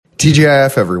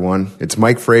TGIF, everyone. It's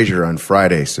Mike Frazier on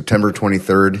Friday, September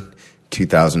 23rd,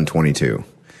 2022.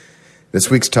 This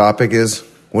week's topic is,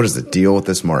 what is the deal with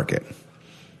this market?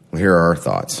 Well, here are our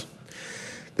thoughts.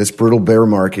 This brutal bear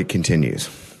market continues,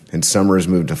 and summer has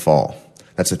moved to fall.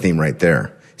 That's a theme right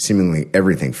there. Seemingly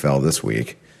everything fell this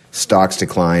week. Stocks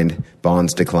declined,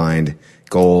 bonds declined,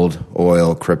 gold,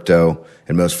 oil, crypto,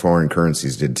 and most foreign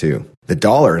currencies did too. The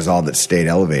dollar is all that stayed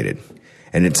elevated,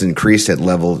 and it's increased at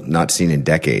levels not seen in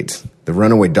decades. The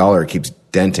runaway dollar keeps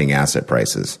denting asset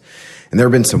prices, and there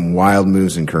have been some wild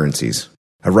moves in currencies.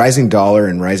 A rising dollar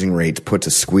and rising rates puts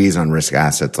a squeeze on risk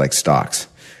assets like stocks.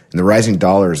 And the rising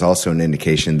dollar is also an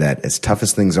indication that as tough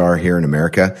as things are here in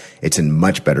America, it's in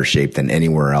much better shape than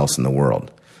anywhere else in the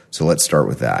world. So let's start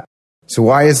with that. So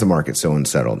why is the market so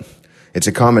unsettled? It's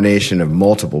a combination of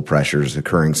multiple pressures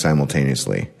occurring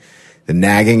simultaneously. The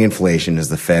nagging inflation has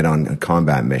the Fed on a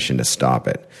combat mission to stop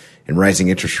it, and rising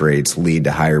interest rates lead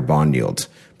to higher bond yields.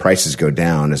 Prices go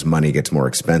down as money gets more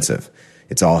expensive.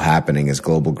 It's all happening as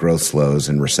global growth slows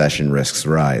and recession risks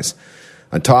rise.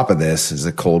 On top of this is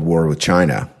a Cold War with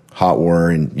China, hot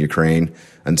war in Ukraine,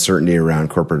 uncertainty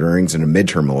around corporate earnings, and a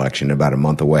midterm election about a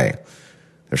month away.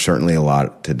 There's certainly a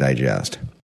lot to digest.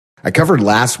 I covered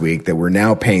last week that we're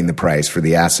now paying the price for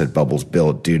the asset bubbles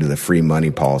built due to the free money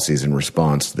policies in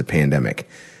response to the pandemic.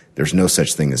 There's no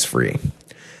such thing as free.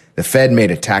 The Fed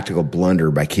made a tactical blunder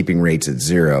by keeping rates at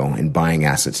zero and buying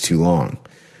assets too long.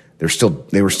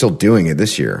 They were still doing it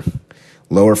this year.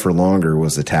 Lower for longer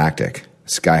was the tactic.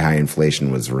 Sky-high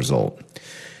inflation was the result.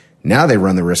 Now they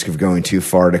run the risk of going too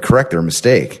far to correct their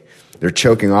mistake. They're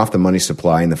choking off the money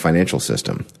supply in the financial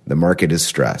system. The market is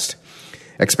stressed.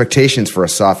 Expectations for a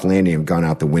soft landing have gone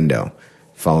out the window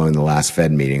following the last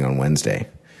Fed meeting on Wednesday.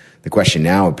 The question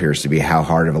now appears to be how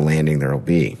hard of a landing there will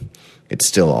be. It's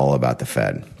still all about the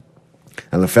Fed.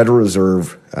 And the Federal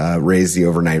Reserve raised the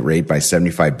overnight rate by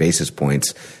 75 basis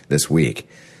points this week.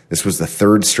 This was the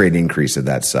third straight increase of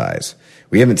that size.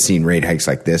 We haven't seen rate hikes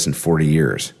like this in 40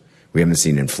 years. We haven't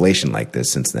seen inflation like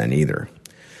this since then either.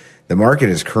 The market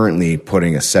is currently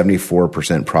putting a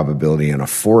 74% probability on a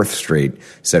fourth straight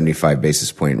 75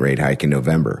 basis point rate hike in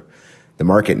November. The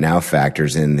market now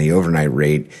factors in the overnight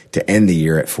rate to end the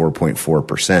year at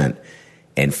 4.4%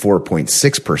 and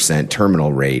 4.6%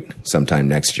 terminal rate sometime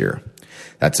next year.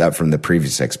 That's up from the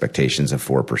previous expectations of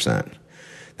 4%.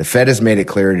 The Fed has made it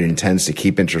clear it intends to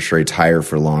keep interest rates higher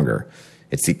for longer.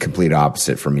 It's the complete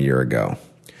opposite from a year ago.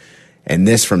 And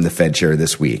this from the Fed chair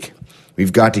this week.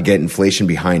 We've got to get inflation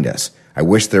behind us. I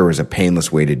wish there was a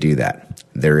painless way to do that.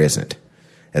 There isn't.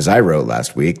 As I wrote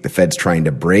last week, the Fed's trying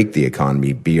to break the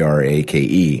economy,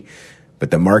 B-R-A-K-E, but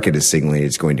the market is signaling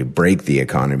it's going to break the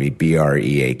economy,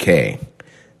 B-R-E-A-K.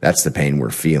 That's the pain we're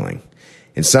feeling.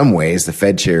 In some ways, the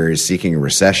Fed chair is seeking a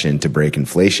recession to break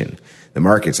inflation. The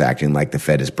market's acting like the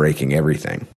Fed is breaking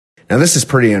everything. Now, this is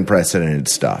pretty unprecedented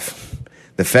stuff.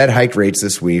 The Fed hiked rates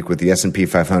this week with the S&P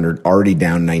 500 already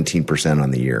down 19%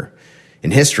 on the year. In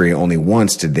history, only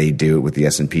once did they do it with the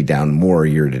S&P down more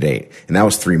year to date, and that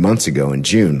was 3 months ago in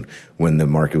June when the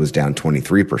market was down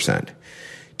 23%.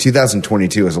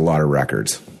 2022 has a lot of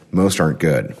records. Most aren't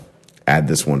good. Add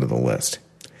this one to the list.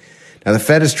 Now, the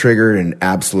Fed has triggered an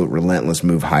absolute relentless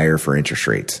move higher for interest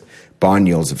rates. Bond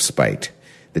yields have spiked.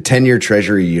 The 10-year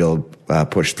Treasury yield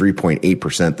pushed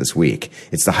 3.8% this week.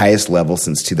 It's the highest level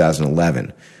since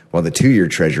 2011. While the 2-year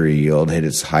Treasury yield hit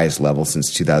its highest level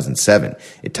since 2007.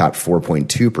 It topped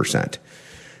 4.2%.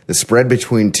 The spread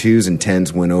between 2s and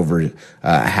 10s went over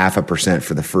 0.5%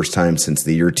 for the first time since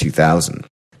the year 2000.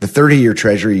 The 30-year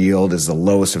Treasury yield is the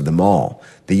lowest of them all.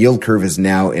 The yield curve is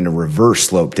now in a reverse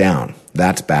slope down.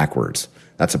 That's backwards.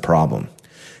 That's a problem.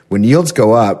 When yields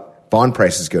go up, bond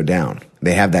prices go down.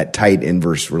 They have that tight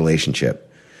inverse relationship.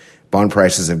 Bond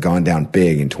prices have gone down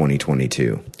big in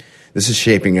 2022. This is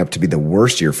shaping up to be the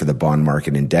worst year for the bond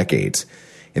market in decades.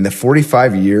 In the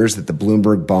 45 years that the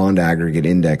Bloomberg Bond Aggregate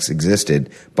Index existed,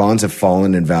 bonds have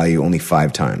fallen in value only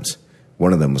 5 times.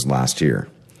 One of them was last year.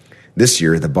 This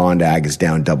year, the bond ag is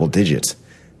down double digits.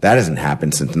 That hasn't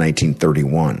happened since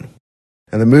 1931.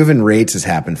 And the move in rates has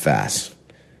happened fast.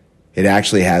 It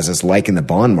actually has us liking the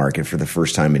bond market for the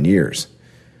first time in years.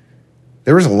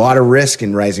 There was a lot of risk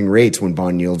in rising rates when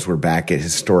bond yields were back at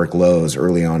historic lows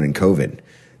early on in COVID.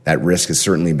 That risk has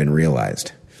certainly been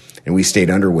realized. And we stayed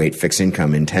underweight fixed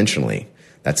income intentionally.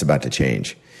 That's about to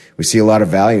change. We see a lot of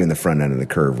value in the front end of the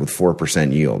curve with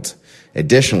 4% yields.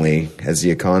 Additionally, as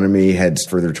the economy heads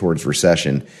further towards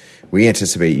recession, we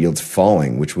anticipate yields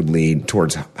falling, which would lead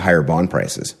towards higher bond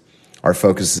prices. Our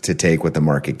focus is to take what the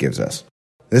market gives us.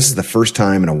 This is the first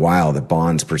time in a while that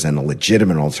bonds present a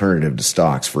legitimate alternative to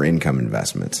stocks for income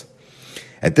investments.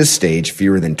 At this stage,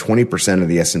 fewer than 20% of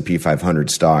the S&P 500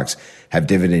 stocks have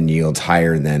dividend yields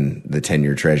higher than the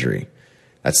 10-year Treasury.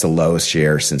 That's the lowest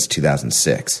share since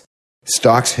 2006.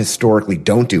 Stocks historically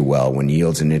don't do well when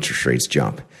yields and interest rates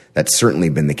jump. That's certainly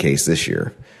been the case this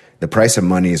year. The price of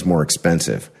money is more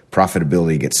expensive.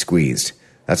 Profitability gets squeezed.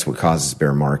 That's what causes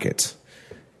bear markets.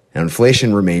 Now,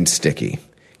 inflation remains sticky.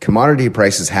 Commodity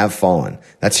prices have fallen.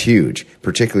 That's huge,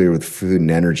 particularly with food and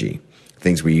energy,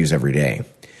 things we use every day.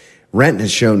 Rent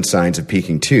has shown signs of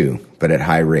peaking too, but at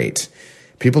high rates.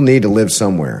 People need to live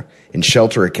somewhere, and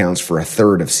shelter accounts for a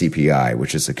third of CPI,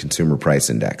 which is the Consumer Price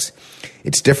Index.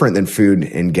 It's different than food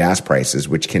and gas prices,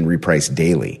 which can reprice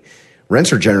daily.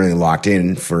 Rents are generally locked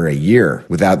in for a year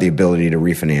without the ability to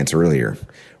refinance earlier.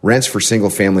 Rents for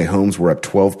single-family homes were up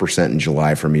 12% in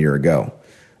July from a year ago.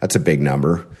 That's a big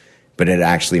number, but it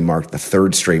actually marked the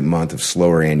third straight month of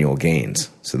slower annual gains,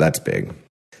 so that's big.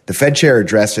 The Fed chair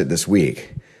addressed it this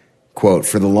week. Quote,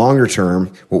 for the longer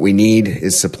term, what we need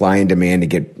is supply and demand to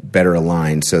get better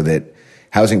aligned so that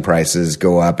housing prices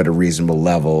go up at a reasonable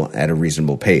level at a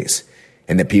reasonable pace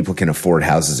and that people can afford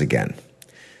houses again.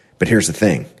 But here's the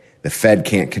thing. The Fed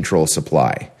can't control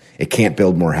supply. It can't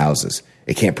build more houses.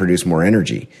 It can't produce more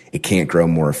energy. It can't grow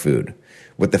more food.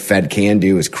 What the Fed can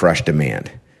do is crush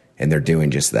demand, and they're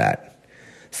doing just that.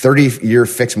 30-year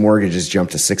fixed mortgages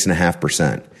jumped to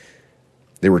 6.5%.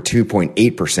 They were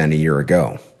 2.8% a year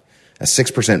ago. A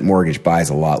 6% mortgage buys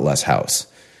a lot less house.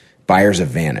 Buyers have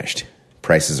vanished.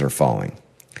 Prices are falling.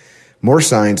 More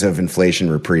signs of inflation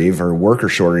reprieve are worker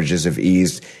shortages have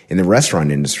eased in the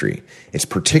restaurant industry. It's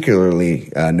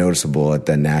particularly noticeable at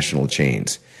the national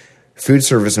chains. Food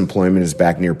service employment is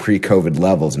back near pre-COVID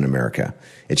levels in America.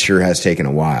 It sure has taken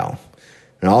a while.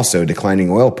 And also, declining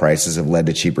oil prices have led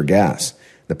to cheaper gas.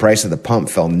 The price of the pump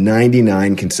fell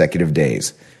 99 consecutive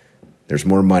days. There's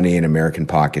more money in American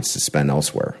pockets to spend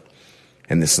elsewhere.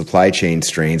 And the supply chain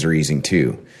strains are easing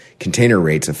too. Container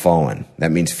rates have fallen.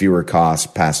 That means fewer costs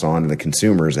passed on to the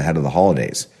consumers ahead of the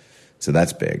holidays. So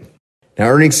that's big. Now,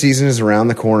 earnings season is around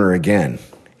the corner again.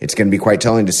 It's going to be quite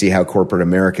telling to see how corporate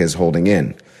America is holding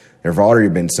in. There have already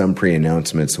been some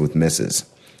pre-announcements with misses.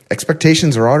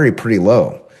 Expectations are already pretty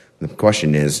low. The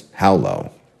question is, how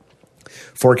low?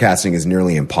 Forecasting is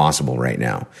nearly impossible right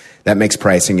now. That makes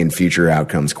pricing and future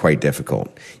outcomes quite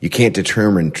difficult. You can't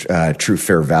determine true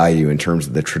fair value in terms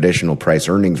of the traditional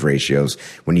price-earnings ratios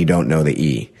when you don't know the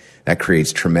E. That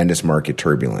creates tremendous market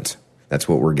turbulence. That's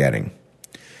what we're getting.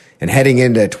 And heading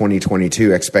into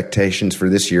 2022, expectations for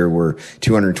this year were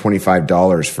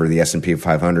 $225 for the S&P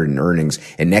 500 in earnings,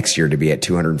 and next year to be at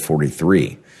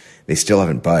 $243. They still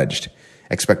haven't budged.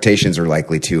 Expectations are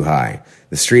likely too high.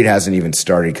 The street hasn't even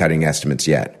started cutting estimates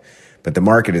yet, but the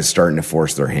market is starting to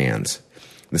force their hands.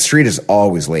 The street is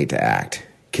always late to act.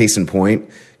 Case in point,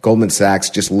 Goldman Sachs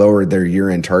just lowered their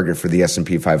year-end target for the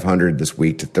S&P 500 this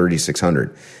week to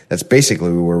 3,600. That's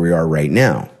basically where we are right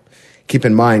now. Keep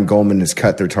in mind, Goldman has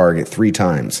cut their target 3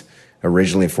 times,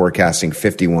 originally forecasting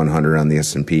 5,100 on the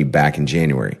S&P back in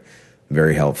January.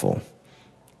 Very helpful.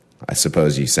 I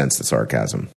suppose you sense the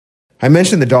sarcasm. I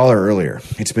mentioned the dollar earlier.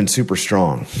 It's been super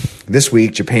strong. This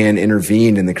week, Japan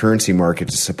intervened in the currency market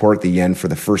to support the yen for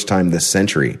the first time this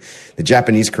century. The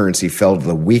Japanese currency fell to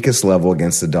the weakest level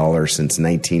against the dollar since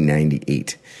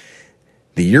 1998.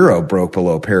 The euro broke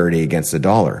below parity against the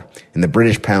dollar, and the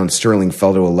British pound sterling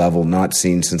fell to a level not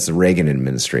seen since the Reagan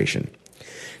administration.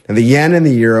 Now, the yen and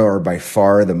the euro are by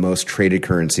far the most traded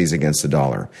currencies against the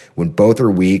dollar. When both are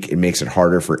weak, it makes it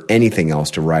harder for anything else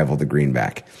to rival the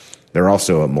greenback. They're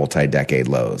also at multi-decade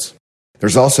lows.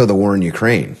 There's also the war in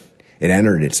Ukraine. It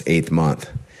entered its 8th month.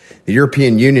 The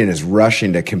European Union is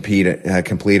rushing to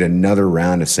complete another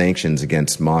round of sanctions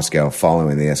against Moscow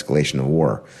following the escalation of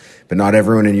war. But not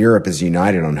everyone in Europe is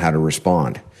united on how to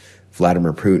respond.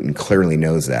 Vladimir Putin clearly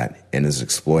knows that and is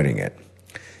exploiting it.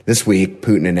 This week,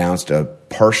 Putin announced a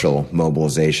partial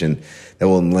mobilization that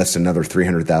will enlist another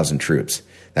 300,000 troops.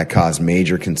 That caused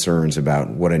major concerns about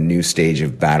what a new stage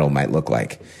of battle might look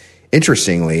like.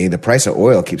 Interestingly, the price of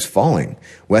oil keeps falling.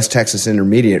 West Texas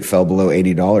Intermediate fell below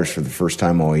 $80 for the first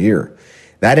time all year.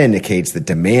 That indicates that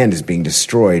demand is being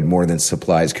destroyed more than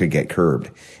supplies could get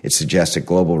curbed. It suggests a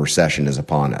global recession is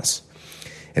upon us.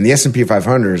 And the S&P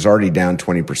 500 is already down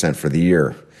 20% for the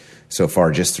year, so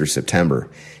far just through September.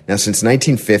 Now, since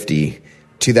 1950,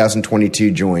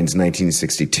 2022 joins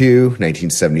 1962,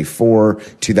 1974,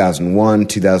 2001,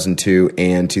 2002,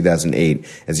 and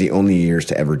 2008 as the only years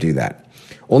to ever do that.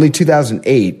 Only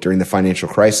 2008, during the financial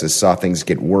crisis, saw things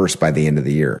get worse by the end of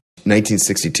the year.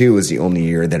 1962 was the only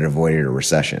year that avoided a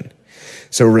recession.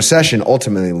 So a recession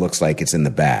ultimately looks like it's in the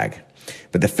bag.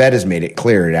 But the Fed has made it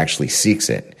clear it actually seeks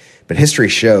it. but history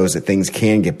shows that things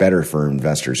can get better for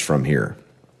investors from here.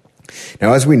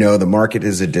 Now, as we know, the market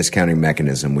is a discounting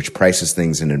mechanism which prices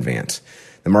things in advance.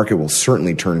 The market will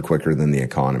certainly turn quicker than the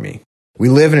economy. We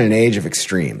live in an age of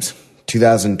extremes.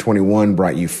 2021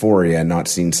 brought euphoria not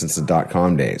seen since the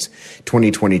dot-com days.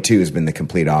 2022 has been the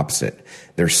complete opposite.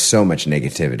 There's so much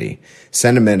negativity.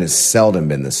 Sentiment has seldom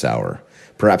been this sour.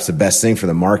 Perhaps the best thing for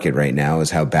the market right now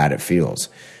is how bad it feels.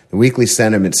 The weekly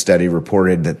sentiment study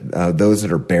reported that those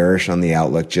that are bearish on the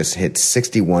outlook just hit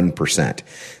 61%.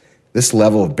 This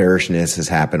level of bearishness has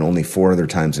happened only 4 other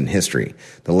times in history.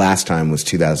 The last time was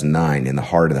 2009 in the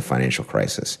heart of the financial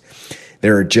crisis.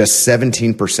 There are just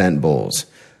 17% bulls.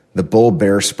 The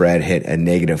bull-bear spread hit a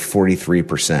negative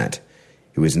 43%.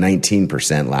 It was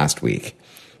 19% last week.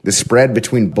 The spread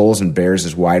between bulls and bears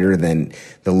is wider than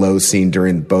the lows seen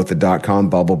during both the dot-com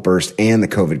bubble burst and the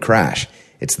COVID crash.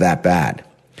 It's that bad.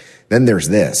 Then there's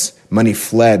this. Money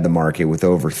fled the market with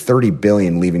over $30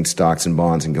 billion leaving stocks and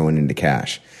bonds and going into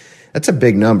cash. That's a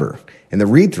big number. And the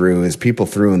read-through is people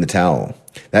threw in the towel.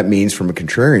 That means from a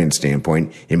contrarian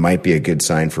standpoint, it might be a good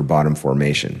sign for bottom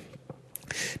formation.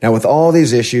 Now, with all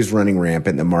these issues running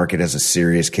rampant, the market has a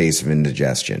serious case of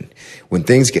indigestion. When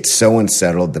things get so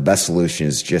unsettled, the best solution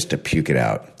is just to puke it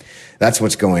out. That's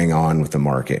what's going on with the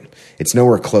market. It's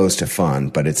nowhere close to fun,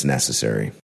 but it's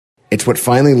necessary. It's what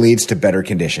finally leads to better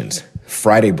conditions.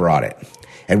 Friday brought it.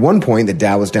 At one point, the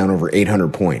Dow was down over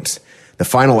 800 points. The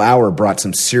final hour brought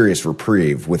some serious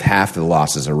reprieve with half the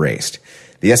losses erased.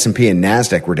 The S&P and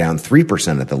NASDAQ were down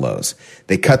 3% at the lows.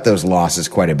 They cut those losses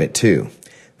quite a bit too.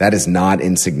 That is not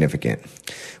insignificant.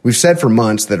 We've said for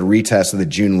months that a retest of the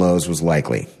June lows was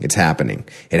likely. It's happening.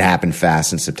 It happened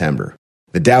fast in September.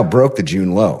 The Dow broke the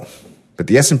June low, but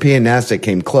the S&P and NASDAQ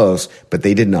came close, but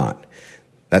they did not.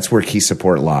 That's where key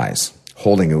support lies.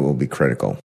 Holding it will be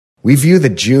critical. We view the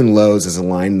June lows as a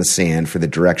line in the sand for the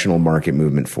directional market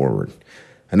movement forward.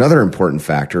 Another important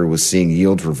factor was seeing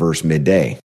yields reverse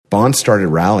midday. Bonds started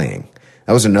rallying.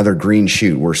 That was another green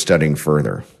shoot worth studying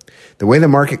further. The way the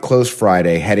market closed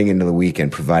Friday heading into the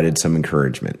weekend provided some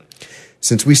encouragement.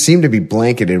 Since we seem to be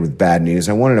blanketed with bad news,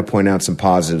 I wanted to point out some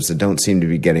positives that don't seem to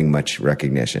be getting much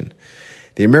recognition.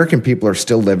 The American people are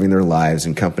still living their lives,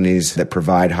 and companies that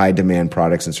provide high-demand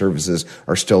products and services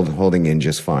are still holding in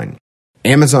just fine.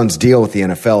 Amazon's deal with the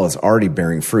NFL is already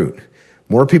bearing fruit.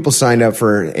 More people signed up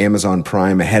for Amazon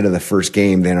Prime ahead of the first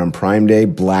game than on Prime Day,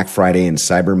 Black Friday, and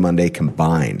Cyber Monday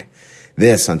combined.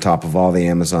 This on top of all the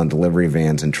Amazon delivery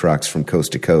vans and trucks from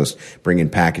coast to coast bringing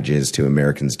packages to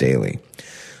Americans daily.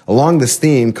 Along this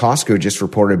theme, Costco just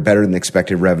reported better than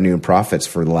expected revenue and profits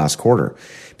for the last quarter.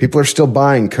 People are still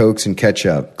buying Cokes and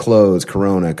ketchup, clothes,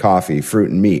 Corona, coffee,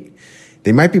 fruit, and meat.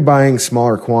 They might be buying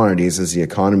smaller quantities as the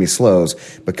economy slows,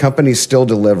 but companies still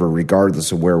deliver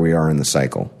regardless of where we are in the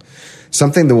cycle.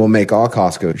 Something that will make all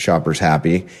Costco shoppers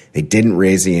happy, they didn't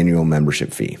raise the annual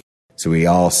membership fee. So we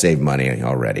all save money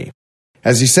already.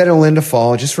 As you settle into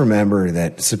fall, just remember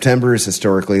that September is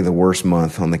historically the worst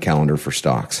month on the calendar for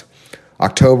stocks.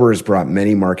 October has brought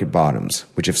many market bottoms,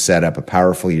 which have set up a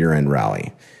powerful year-end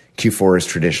rally. Q4 has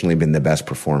traditionally been the best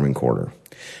performing quarter.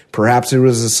 Perhaps it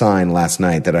was a sign last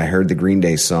night that I heard the Green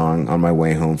Day song on my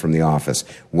way home from the office,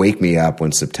 "Wake Me Up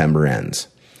When September Ends."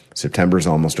 September's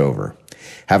almost over.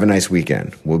 Have a nice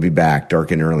weekend. We'll be back dark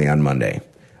and early on Monday.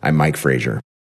 I'm Mike Frazier.